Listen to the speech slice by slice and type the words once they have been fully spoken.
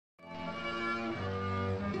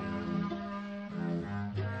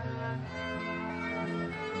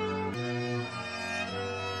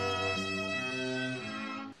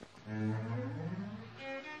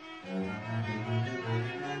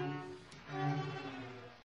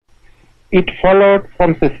It followed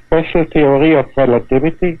from the special theory of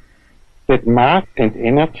relativity that mass and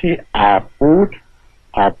energy are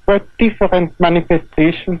but different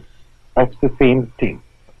manifestations of the same thing,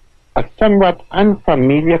 a somewhat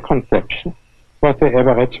unfamiliar conception for the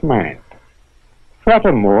average mind.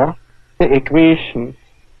 Furthermore, the equation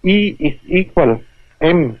E is equal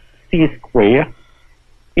mc squared,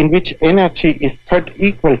 in which energy is thought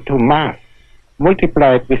equal to mass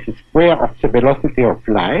multiplied with the square of the velocity of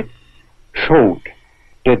light, showed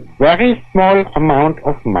that very small amount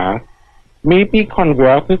of mass may be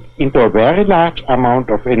converted into a very large amount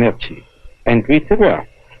of energy, and vice versa.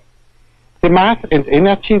 The mass and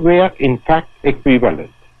energy were in fact equivalent,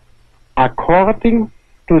 according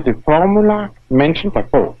to the formula mentioned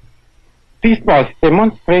above. This was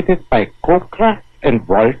demonstrated by Cockcroft and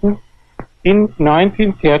Walton in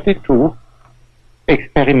 1932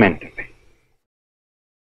 experimentally.